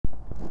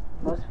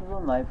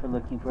people in life are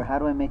looking for how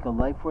do I make a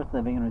life worth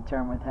living and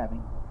retirement worth having.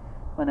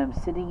 When I'm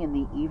sitting in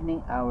the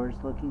evening hours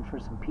looking for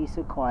some peace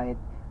and quiet,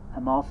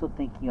 I'm also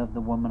thinking of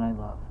the woman I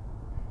love.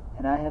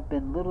 And I have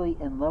been literally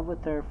in love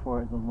with her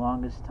for the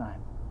longest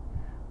time.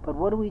 But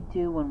what do we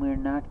do when we're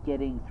not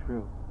getting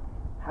through?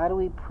 How do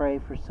we pray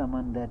for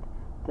someone that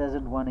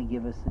doesn't want to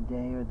give us the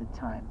day or the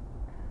time?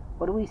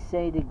 What do we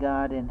say to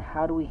God, and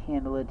how do we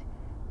handle it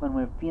when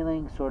we're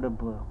feeling sort of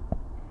blue?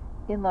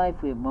 In life,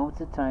 we have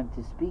moments of time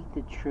to speak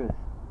the truth.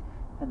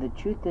 And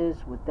the truth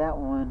is, with that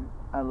woman,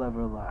 I love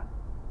her a lot.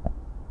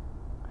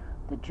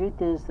 The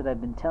truth is that I've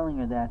been telling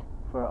her that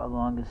for a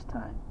longest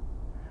time.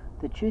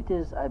 The truth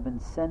is, I've been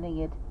sending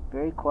it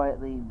very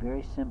quietly,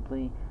 very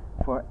simply,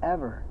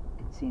 forever,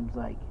 it seems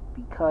like,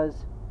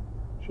 because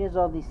she has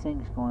all these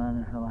things going on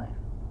in her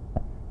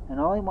life. And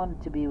all I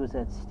wanted to be was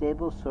that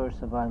stable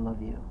source of I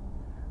love you.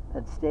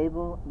 That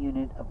stable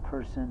unit, a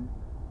person,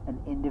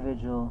 an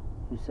individual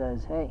who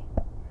says, hey,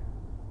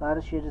 a lot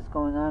of shit is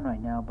going on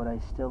right now, but I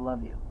still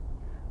love you.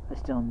 I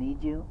still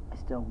need you, I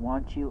still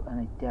want you, and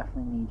I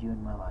definitely need you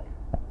in my life.